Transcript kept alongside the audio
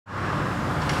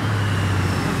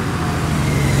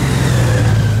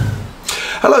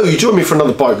Hello, you join me for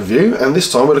another bike review, and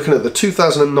this time we're looking at the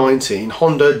 2019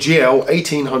 Honda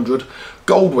GL1800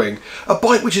 Gold Wing, a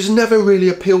bike which has never really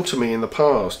appealed to me in the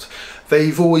past.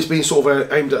 They've always been sort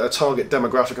of aimed at a target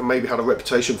demographic and maybe had a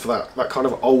reputation for that kind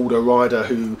of older rider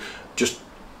who just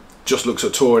looks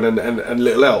at touring and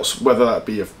little else, whether that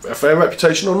be a fair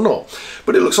reputation or not.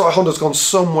 But it looks like Honda's gone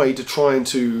some way to try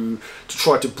to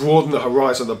broaden the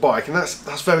horizon of the bike, and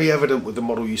that's very evident with the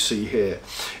model you see here.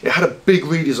 It had a big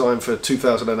redesign for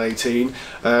 2018,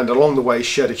 and along the way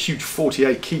shed a huge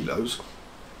 48 kilos.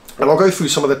 And I'll go through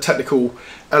some of the technical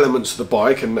elements of the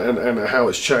bike and how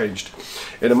it's changed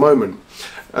in a moment.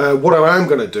 What I am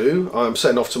going to do, I'm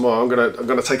setting off tomorrow, I'm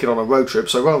going to take it on a road trip,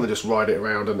 so rather than just ride it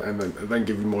around and then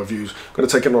give you my views, I'm going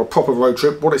to take it on a proper road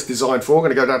trip, what it's designed for. I'm going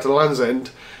to go down to Land's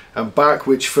End and back,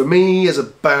 which for me is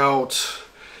about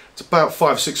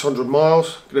 500-600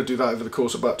 miles. I'm going to do that over the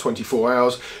course of about 24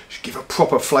 hours. Should give a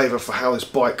proper flavour for how this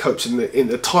bike copes in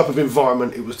the type of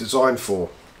environment it was designed for.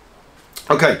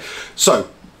 Okay, so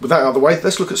with that out of the way,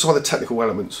 let's look at some of the technical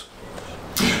elements.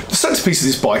 The centrepiece of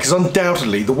this bike is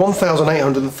undoubtedly the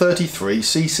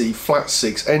 1833cc flat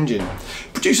 6 engine.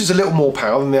 It produces a little more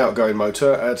power than the outgoing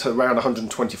motor at around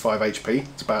 125 HP,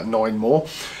 it's about 9 more,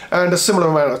 and a similar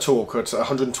amount of torque at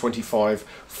 125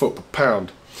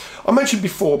 foot-per-pound. I mentioned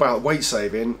before about weight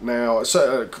saving. Now a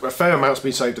fair amount's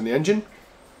been saved in the engine,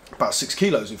 about 6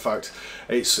 kilos in fact.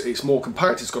 It's more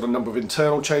compact, it's got a number of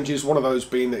internal changes, one of those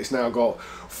being that it's now got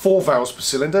 4 valves per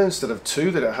cylinder instead of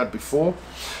 2 that it had before.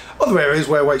 Other areas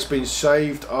where weight's been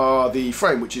saved are the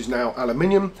frame, which is now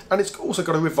aluminium, and it's also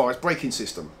got a revised braking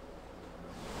system.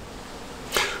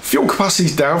 Fuel capacity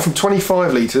is down from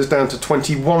 25 litres down to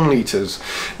 21 litres.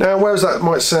 Now, whereas that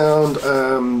might sound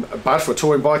bad for a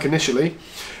touring bike initially,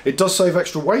 it does save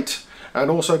extra weight,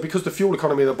 and also because the fuel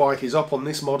economy of the bike is up on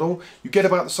this model, you get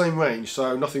about the same range,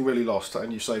 so nothing really lost,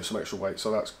 and you save some extra weight,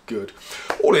 so that's good.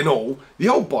 All in all, the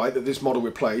old bike that this model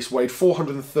replaced weighed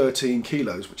 413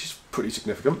 kilos, which is pretty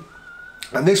significant.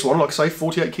 And this one, like I say,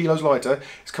 48 kilos lighter,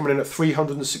 is coming in at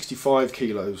 365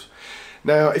 kilos.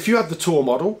 Now, if you had the Tour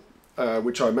model,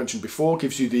 which I mentioned before,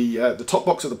 gives you the top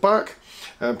box at the back,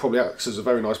 and probably acts as a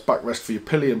very nice backrest for your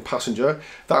pillion passenger.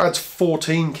 That adds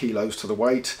 14 kilos to the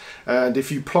weight. And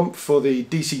if you plump for the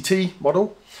DCT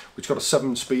model, which got a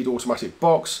 7-speed automatic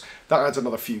box, that adds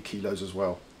another few kilos as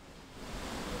well.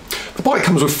 The bike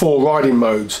comes with 4 riding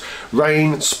modes: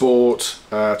 rain, sport,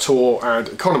 tour and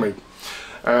economy.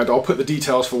 And I'll put the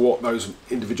details for what those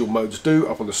individual modes do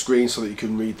up on the screen so that you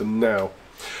can read them now.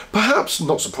 Perhaps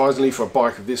not surprisingly for a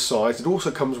bike of this size, it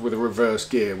also comes with a reverse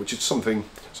gear, which is something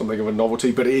of a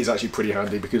novelty, but it is actually pretty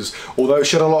handy because although it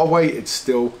shed a lot of weight, it's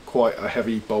still quite a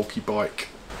heavy, bulky bike.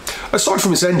 Aside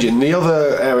from its engine, the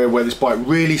other area where this bike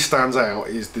really stands out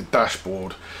is the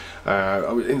dashboard.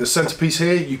 In the centrepiece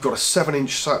here, you've got a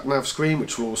 7-inch sat-nav screen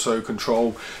which will also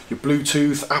control your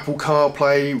Bluetooth, Apple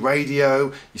CarPlay,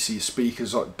 radio. You see your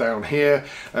speakers down here,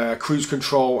 cruise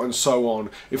control and so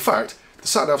on. In fact, the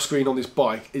sat-nav screen on this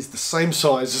bike is the same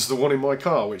size as the one in my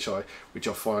car, which I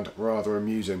find rather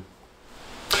amusing.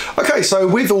 Okay, so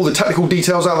with all the technical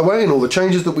details out of the way and all the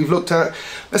changes that we've looked at,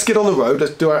 let's get on the road.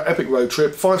 Let's do our epic road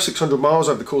trip, 500-600 miles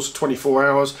over the course of 24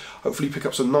 hours. Hopefully pick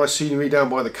up some nice scenery down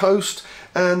by the coast,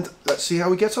 and let's see how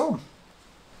we get on.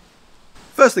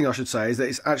 First thing I should say is that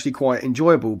it's actually quite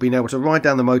enjoyable being able to ride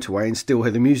down the motorway and still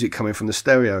hear the music coming from the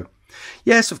stereo.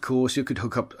 Yes, of course, you could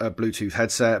hook up a Bluetooth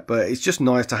headset, but it's just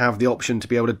nice to have the option to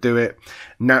be able to do it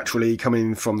naturally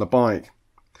coming from the bike.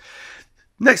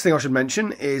 Next thing I should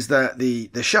mention is that the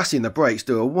chassis and the brakes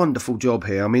do a wonderful job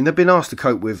here. I mean, they've been asked to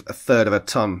cope with 1/3 of a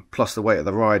tonne plus the weight of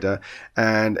the rider,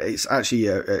 and it's actually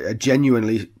a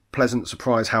genuinely pleasant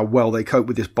surprise how well they cope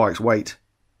with this bike's weight.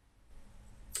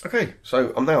 Okay,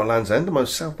 so I'm now at Land's End, the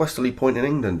most southwesterly point in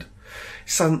England.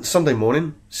 It's Sunday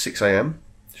morning, 6 AM.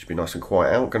 Should be nice and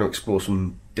quiet out. Going to explore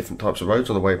some different types of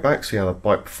roads on the way back, see how the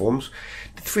bike performs.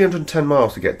 Did 310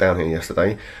 miles to get down here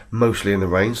yesterday, mostly in the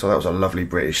rain, so that was a lovely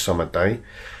British summer day.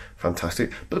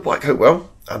 Fantastic. But the bike coped well,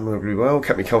 admirably well,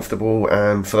 kept me comfortable,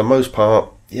 and for the most part,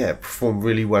 yeah, performed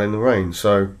really well in the rain,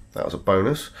 so that was a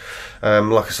bonus.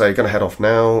 Like I say, going to head off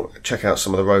now, check out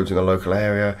some of the roads in the local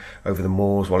area, over the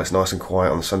moors while it's nice and quiet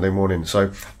on the Sunday morning, so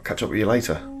I'll catch up with you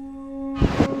later.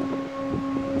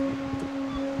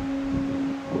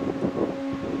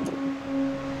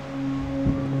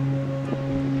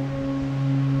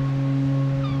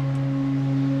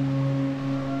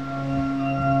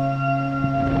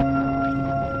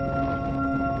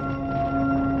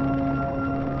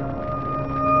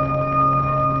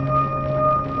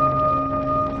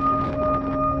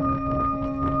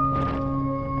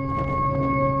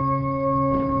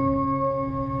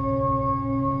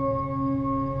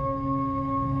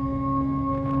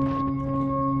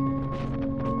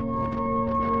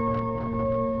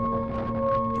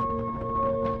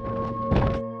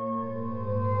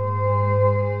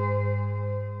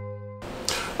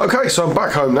 Okay, so I'm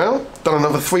back home now. Done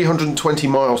another 320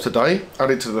 miles today,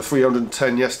 added to the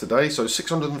 310 yesterday, so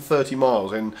 630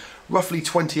 miles in roughly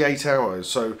 28 hours.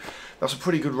 So that's a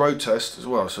pretty good road test as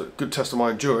well. So a good test of my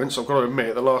endurance. I've got to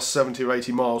admit, the last 70 or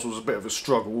 80 miles was a bit of a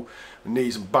struggle. The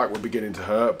knees and back were beginning to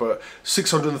hurt, but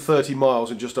 630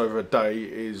 miles in just over a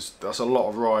day that's a lot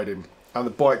of riding, and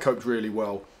the bike coped really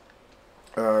well.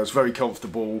 It's very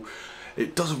comfortable.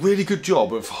 It does a really good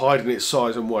job of hiding its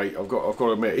size and weight. I've got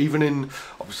to admit, even in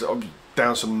I'm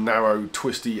down some narrow,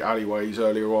 twisty alleyways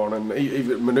earlier on, and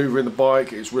even manoeuvring the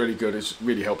bike, it's really good. It's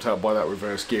really helped out by that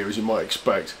reverse gear, as you might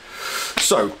expect.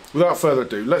 So, without further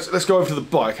ado, let's go over to the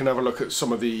bike and have a look at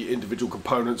some of the individual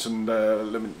components, and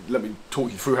let me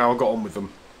talk you through how I got on with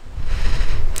them.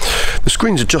 The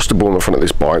screen's adjustable on the front of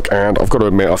this bike, and I've got to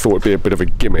admit, I thought it'd be a bit of a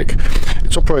gimmick.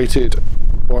 It's operated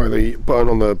by the button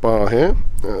on the bar here,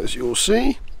 as you'll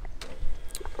see,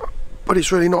 but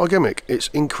it's really not a gimmick. It's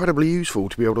incredibly useful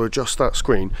to be able to adjust that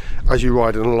screen as you're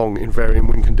riding along in varying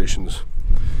wind conditions.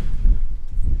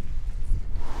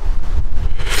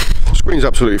 The screen's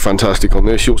absolutely fantastic on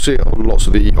this. You'll see it on lots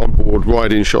of the onboard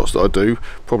riding shots that I do,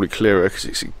 probably clearer because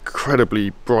it's incredibly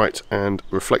bright and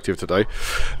reflective today,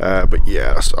 but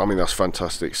yeah, I mean, that's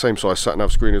fantastic. Same size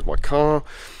sat-nav screen as my car,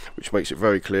 which makes it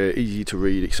very clear, easy to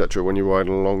read, etc. when you're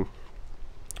riding along.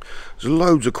 There's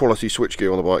loads of quality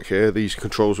switchgear on the bike here. These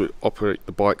controls will operate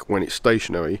the bike when it's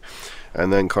stationary,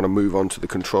 and then kind of move on to the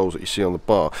controls that you see on the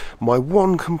bar. My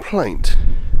one complaint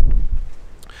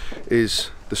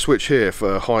is the switch here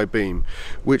for high beam,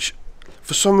 which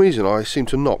for some reason I seem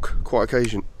to knock quite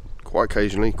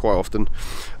occasionally, quite often,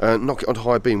 knock it onto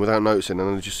high beam without noticing, and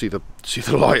then I just see the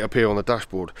light appear on the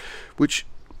dashboard, which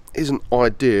isn't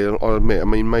ideal, I'll admit. I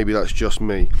mean, maybe that's just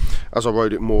me. As I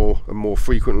rode it more and more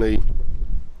frequently,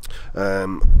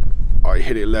 I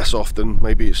hit it less often.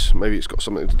 Maybe it's got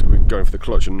something to do with going for the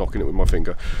clutch and knocking it with my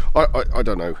finger. I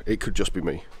don't know. It could just be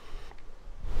me.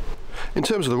 In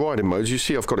terms of the riding modes, you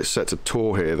see I've got it set to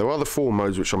Tour here. There are the 4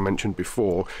 modes which I mentioned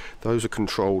before. Those are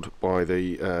controlled by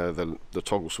the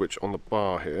toggle switch on the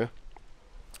bar here.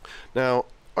 Now,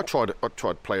 I tried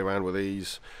to play around with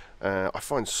these. I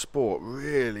find Sport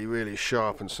really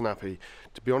sharp and snappy.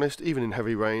 To be honest, even in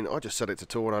heavy rain, I just set it to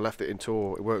Tour and I left it in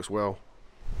Tour. It works well.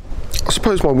 I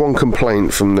suppose my one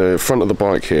complaint from the front of the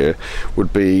bike here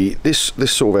would be this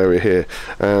sort of area here.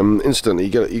 Instantly,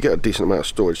 you get a decent amount of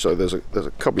storage. So there's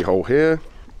a cubby hole here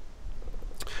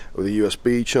with a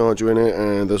USB charger in it,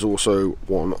 and there's also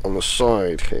one on the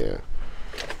side here.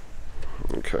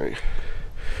 Okay,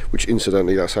 which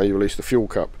incidentally, that's how you release the fuel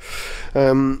cap.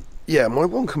 Yeah, my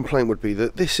one complaint would be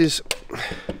that this is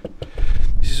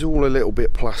all a little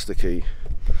bit plasticky,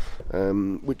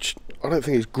 which I don't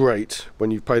think is great when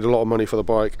you've paid a lot of money for the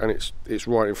bike and it's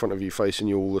right in front of you, facing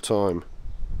you all the time.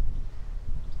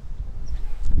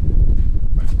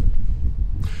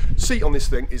 Seat on this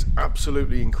thing is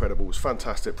absolutely incredible. It's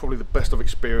fantastic. Probably the best I've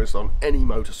experienced on any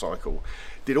motorcycle.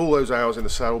 Did all those hours in the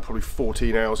saddle, probably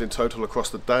 14 hours in total across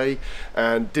the day,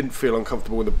 and didn't feel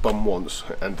uncomfortable in the bum once.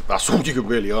 And that's all you can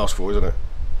really ask for, isn't it?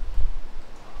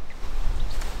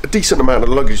 A decent amount of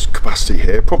luggage capacity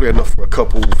here, probably enough for a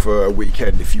couple for a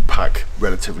weekend if you pack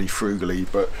relatively frugally,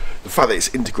 but the fact that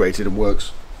it's integrated and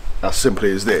works as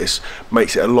simply as this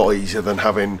makes it a lot easier than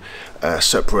having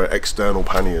separate external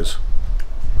panniers.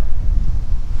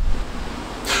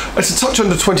 It's a touch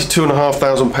under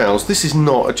 £22,500. This is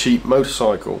not a cheap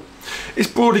motorcycle. It's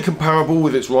broadly comparable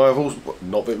with its rivals,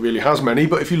 not that it really has many,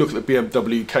 but if you look at the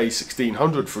BMW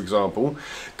K1600 for example,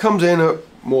 comes in at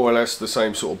more or less the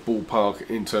same sort of ballpark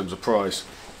in terms of price.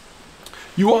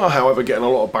 You are, however, getting a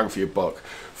lot of bang for your buck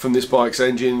from this bike's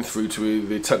engine through to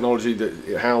the technology that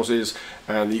it houses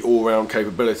and the all-round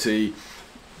capability.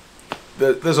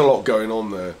 There's a lot going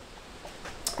on there.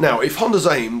 Now, if Honda's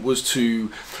aim was to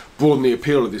broaden the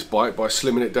appeal of this bike by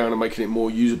slimming it down and making it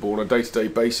more usable on a day-to-day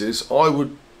basis, I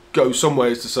would go some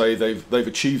ways to say they've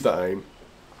achieved that aim.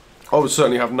 I would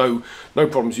certainly have no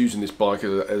problems using this bike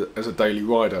as a daily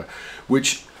rider,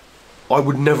 which I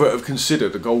would never have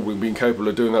considered a Gold Wing being capable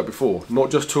of doing that before.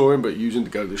 Not just touring, but using to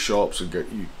go to the shops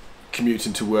and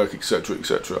commuting to work, etc,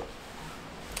 etc.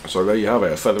 So there you have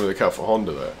it, a feather in the cap for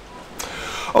Honda there.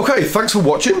 Okay, thanks for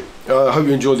watching. I hope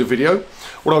you enjoyed the video.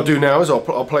 What I'll do now is I'll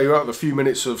play you out a few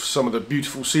minutes of some of the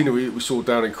beautiful scenery that we saw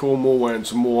down in Cornwall and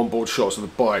some more onboard shots of the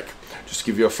bike, just to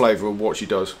give you a flavour of what she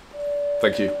does.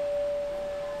 Thank you.